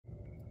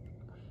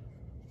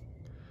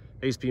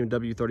Acebeam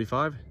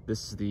W35.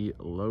 This is the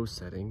low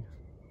setting.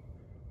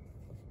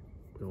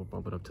 We'll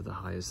bump it up to the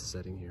highest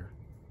setting here.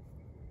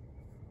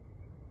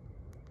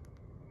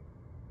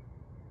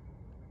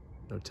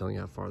 No telling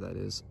how far that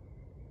is.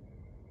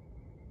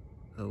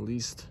 At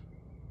least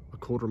a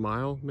quarter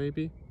mile,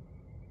 maybe?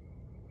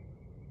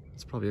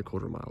 It's probably a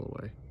quarter mile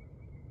away.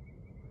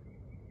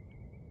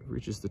 It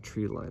reaches the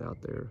tree line out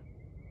there.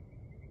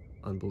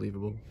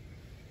 Unbelievable.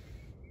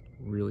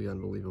 Really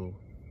unbelievable.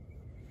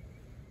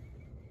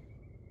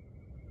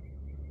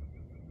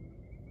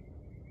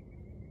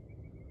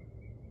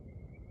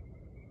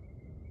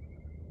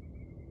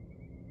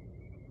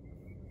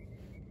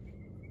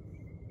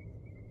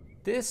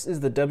 This is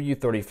the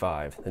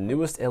W35, the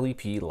newest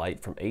LEP light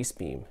from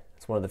Acebeam.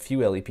 It's one of the few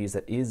LEPs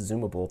that is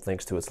zoomable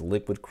thanks to its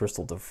liquid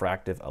crystal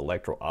diffractive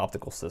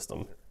electro-optical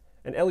system.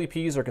 And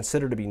LEPs are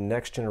considered to be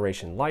next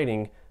generation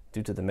lighting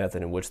due to the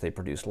method in which they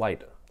produce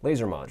light,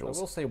 laser modules.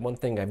 I will say one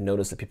thing I've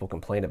noticed that people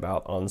complain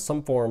about on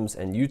some forums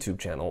and YouTube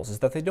channels is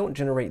that they don't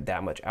generate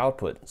that much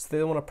output, so they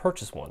don't want to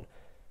purchase one.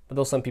 But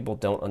though some people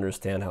don't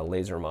understand how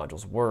laser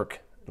modules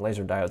work,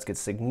 laser diodes get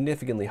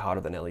significantly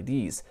hotter than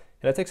LEDs,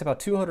 and it takes about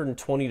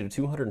 220 to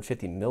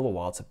 250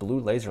 milliwatts of blue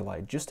laser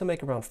light just to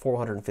make around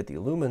 450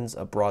 lumens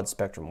of broad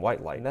spectrum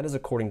white light, and that is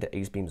according to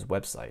Acebeam's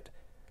website.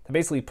 That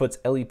basically puts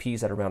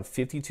LEPs at around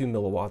 52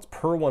 milliwatts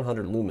per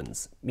 100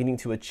 lumens, meaning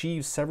to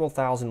achieve several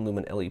thousand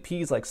lumen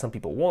LEPs like some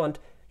people want,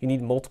 you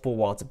need multiple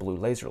watts of blue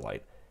laser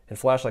light, and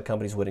flashlight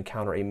companies would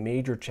encounter a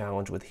major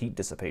challenge with heat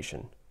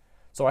dissipation.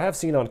 So I have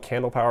seen on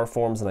candle power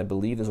forums, and I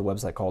believe there's a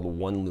website called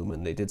One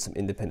Lumen. They did some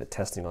independent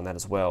testing on that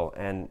as well,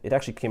 and it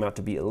actually came out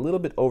to be a little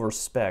bit over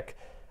spec,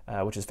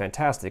 which is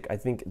fantastic. I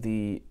think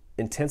the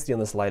intensity on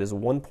this light is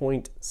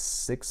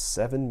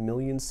 1.67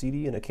 million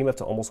CD, and it came up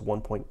to almost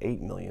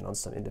 1.8 million on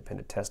some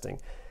independent testing.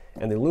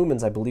 And the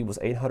lumens, I believe, was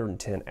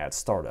 810 at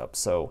startup.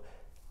 So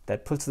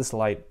that puts this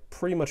light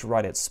pretty much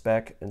right at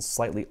spec and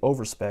slightly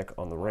over spec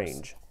on the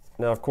range.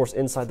 Now, of course,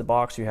 inside the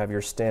box, you have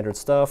your standard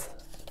stuff.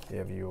 You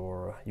have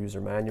your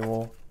user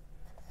manual,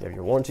 you have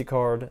your warranty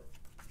card,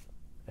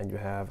 and you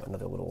have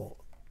another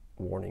little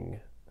warning,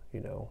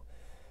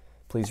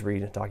 please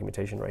read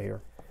documentation right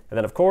here. And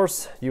then of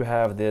course, you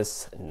have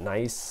this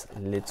nice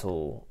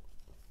little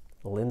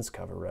lens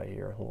cover right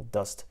here, a little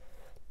dust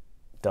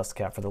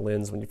cap for the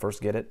lens when you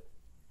first get it.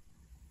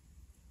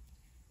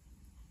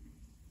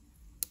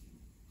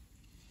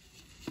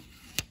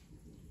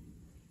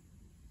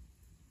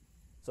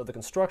 So the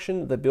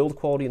construction, the build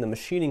quality, and the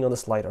machining on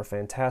this light are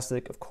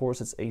fantastic. Of course,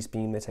 it's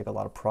Acebeam. They take a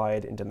lot of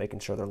pride into making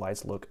sure their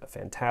lights look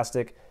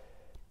fantastic.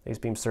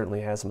 Acebeam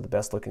certainly has some of the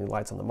best looking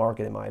lights on the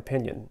market, in my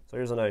opinion. So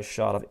here's a nice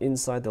shot of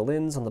inside the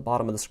lens. On the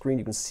bottom of the screen,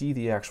 you can see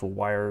the actual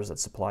wires that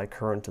supply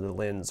current to the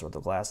lens or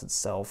the glass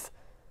itself.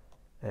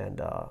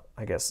 And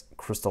I guess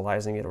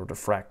crystallizing it or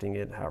diffracting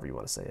it, however you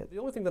want to say it. The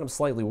only thing that I'm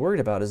slightly worried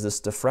about is this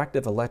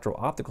diffractive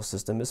electro-optical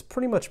system is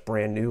pretty much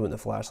brand new in the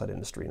flashlight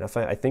industry. And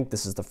I think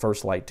this is the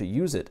first light to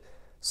use it.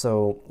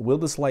 So will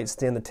this light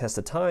stand the test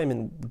of time,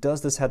 and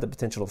does this have the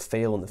potential to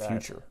fail in the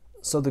future?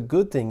 So the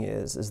good thing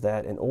is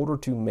that in order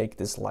to make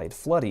this light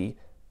floody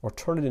or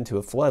turn it into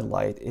a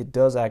floodlight, it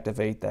does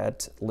activate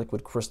that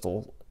liquid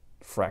crystal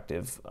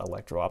diffractive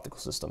electro-optical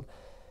system.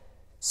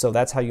 So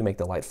that's how you make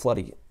the light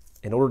floody.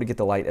 In order to get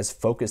the light as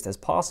focused as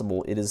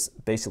possible, it is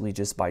basically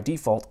just by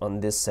default on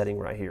this setting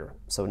right here.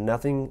 So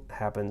nothing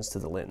happens to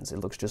the lens. It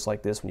looks just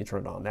like this when you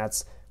turn it on.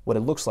 That's what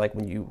it looks like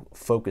when you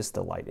focus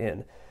the light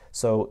in.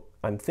 So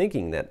I'm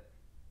thinking that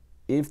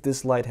if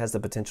this light has the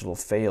potential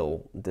to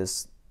fail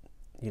this,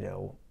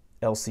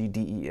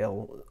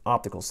 LCDEL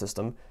optical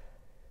system,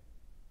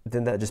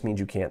 then that just means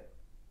you can't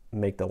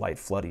make the light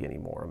floody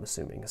anymore, I'm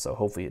assuming. So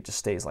hopefully it just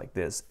stays like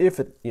this if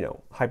it,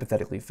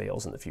 hypothetically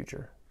fails in the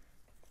future.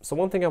 So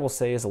one thing I will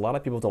say is a lot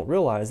of people don't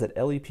realize that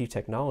LEP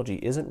technology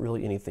isn't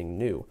really anything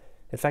new.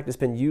 In fact, it's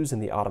been used in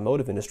the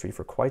automotive industry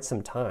for quite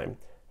some time.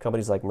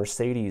 Companies like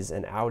Mercedes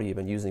and Audi have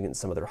been using it in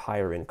some of their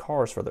higher end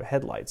cars for their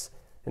headlights.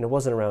 And it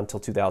wasn't around until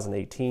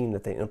 2018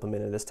 that they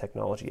implemented this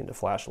technology into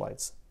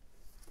flashlights.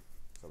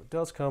 So it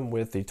does come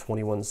with the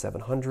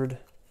 21700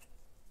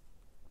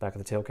 back of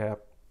the tail cap,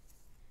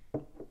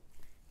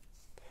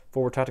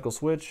 forward tactical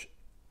switch,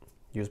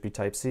 USB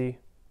Type-C.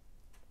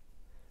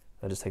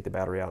 I just take the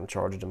battery out and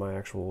charge it to my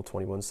actual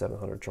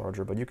 21700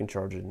 charger, but you can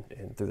charge it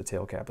in through the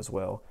tail cap as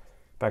well.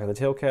 Back of the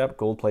tail cap,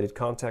 gold-plated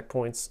contact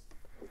points,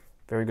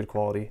 very good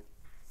quality.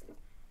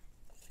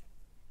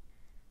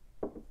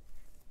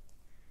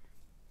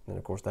 And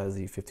of course, that is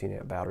the 15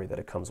 amp battery that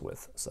it comes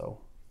with. So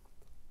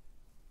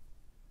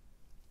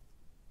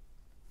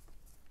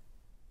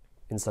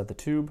inside the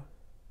tube,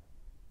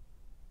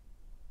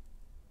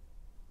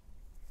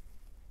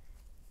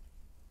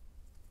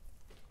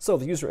 so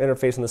the user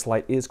interface on this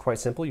light is quite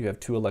simple. You have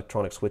two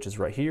electronic switches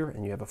right here,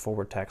 and you have a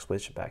forward tack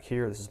switch back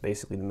here. This is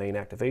basically the main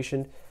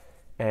activation.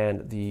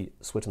 And the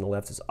switch on the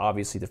left is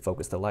obviously to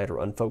focus the light or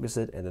unfocus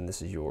it, and then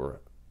this is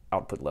your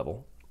output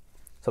level.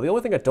 So the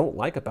only thing I don't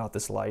like about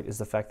this light is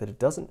the fact that it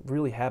doesn't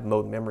really have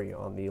mode memory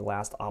on the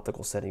last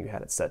optical setting you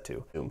had it set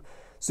to.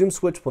 Zoom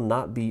switch will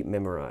not be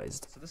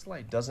memorized. So this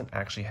light doesn't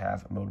actually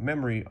have mode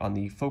memory on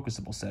the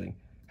focusable setting.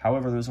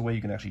 However, there's a way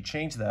you can actually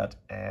change that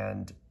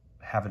and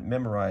have it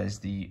memorize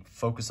the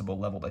focusable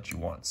level that you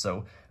want.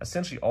 So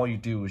essentially all you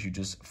do is you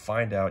just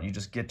find out, you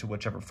just get to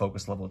whichever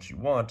focus level that you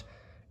want,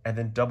 and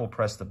then double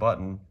press the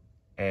button,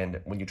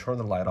 and when you turn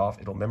the light off,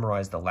 it'll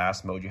memorize the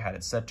last mode you had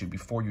it set to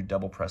before you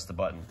double press the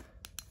button.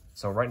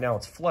 So right now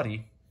it's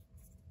floody.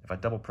 If I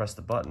double press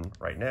the button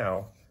right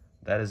now,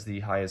 that is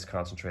the highest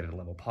concentrated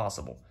level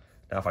possible.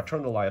 Now if I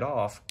turn the light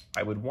off,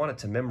 I would want it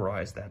to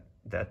memorize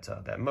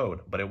that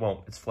mode, but it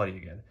won't, it's floody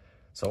again.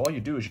 So all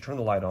you do is you turn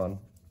the light on,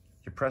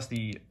 you press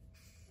the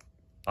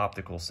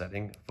optical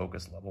setting,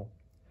 focus level,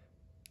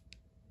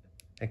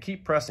 and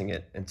keep pressing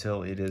it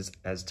until it is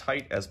as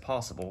tight as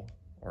possible,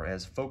 or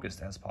as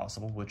focused as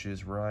possible, which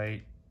is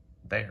right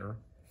there.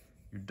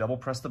 You double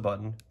press the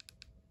button,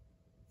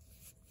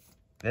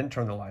 then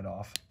turn the light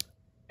off,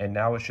 and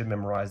now it should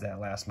memorize that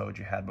last mode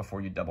you had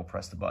before you double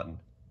press the button.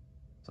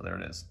 So there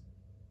it is.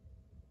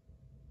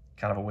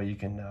 Kind of a way you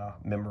can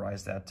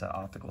memorize that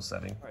optical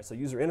setting. All right, so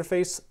user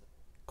interface,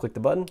 click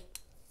the button.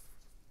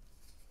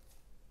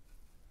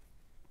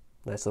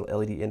 Nice little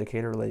LED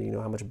indicator letting you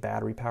know how much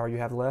battery power you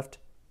have left.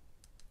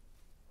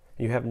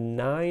 You have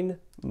 9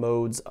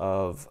 modes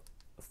of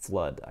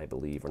flood, I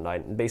believe, or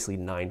basically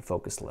 9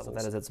 focus levels. So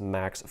that is its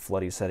max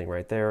floody setting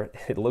right there.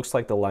 It looks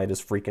like the light is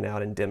freaking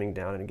out and dimming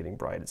down and getting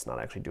bright. It's not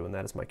actually doing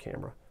that, it's my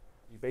camera.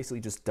 You basically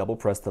just double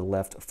press the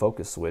left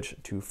focus switch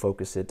to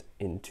focus it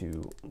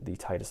into the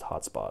tightest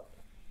hotspot.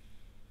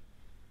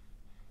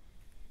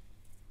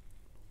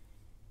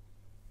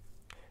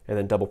 And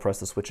then double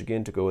press the switch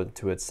again to go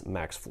into its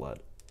max flood.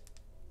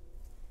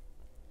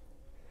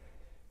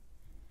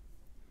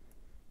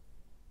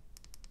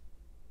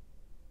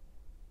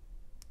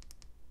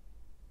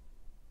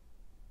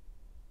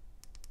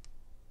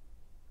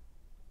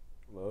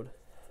 Mode.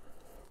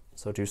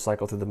 So to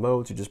cycle through the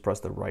modes, you just press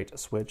the right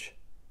switch.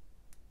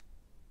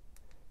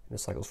 And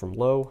it cycles from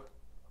low,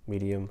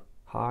 medium,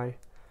 high,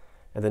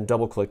 and then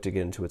double click to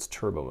get into its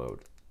turbo mode.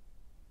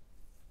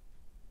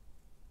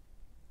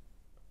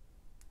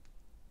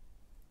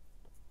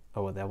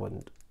 Oh, and that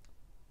wouldn't,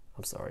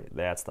 I'm sorry,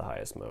 that's the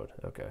highest mode,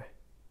 okay.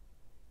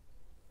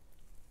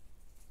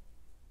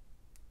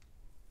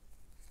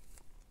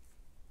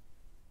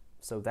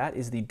 So that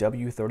is the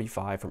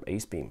W35 from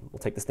Acebeam. We'll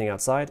take this thing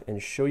outside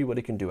and show you what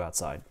it can do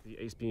outside. The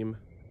Acebeam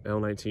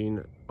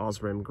L19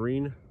 Osram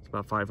Green. It's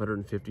about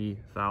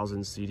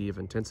 550,000 CD of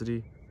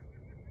intensity.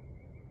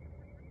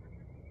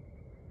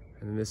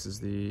 And then this is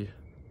the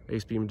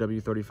Acebeam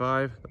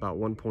W35, about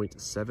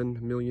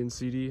 1.7 million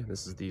CD.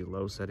 This is the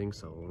low setting,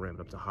 so we'll ramp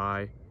it up to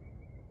high.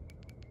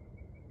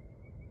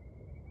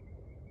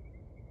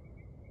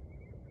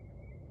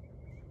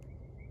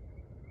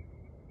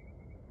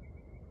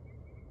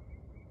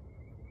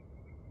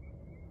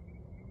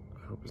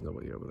 I hope there's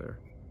nobody over there.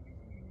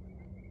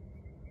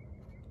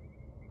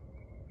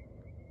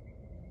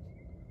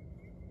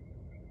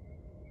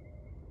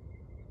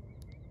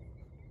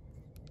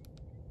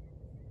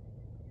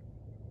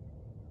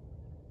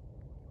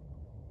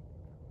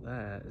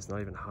 That is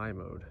not even high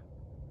mode.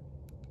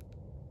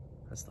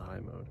 That's the high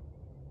mode.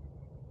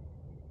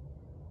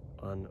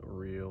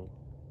 Unreal.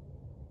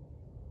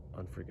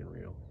 Unfreaking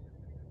real.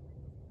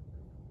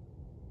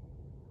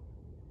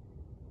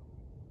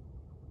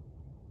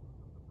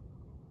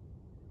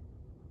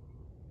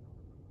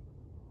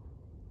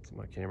 See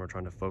my camera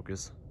trying to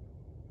focus.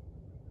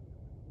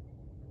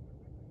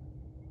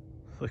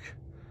 Look,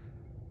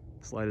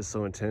 this light is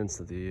so intense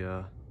that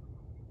the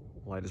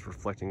light is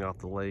reflecting off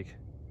the lake,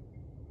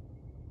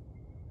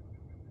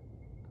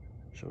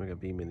 showing a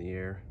beam in the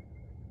air.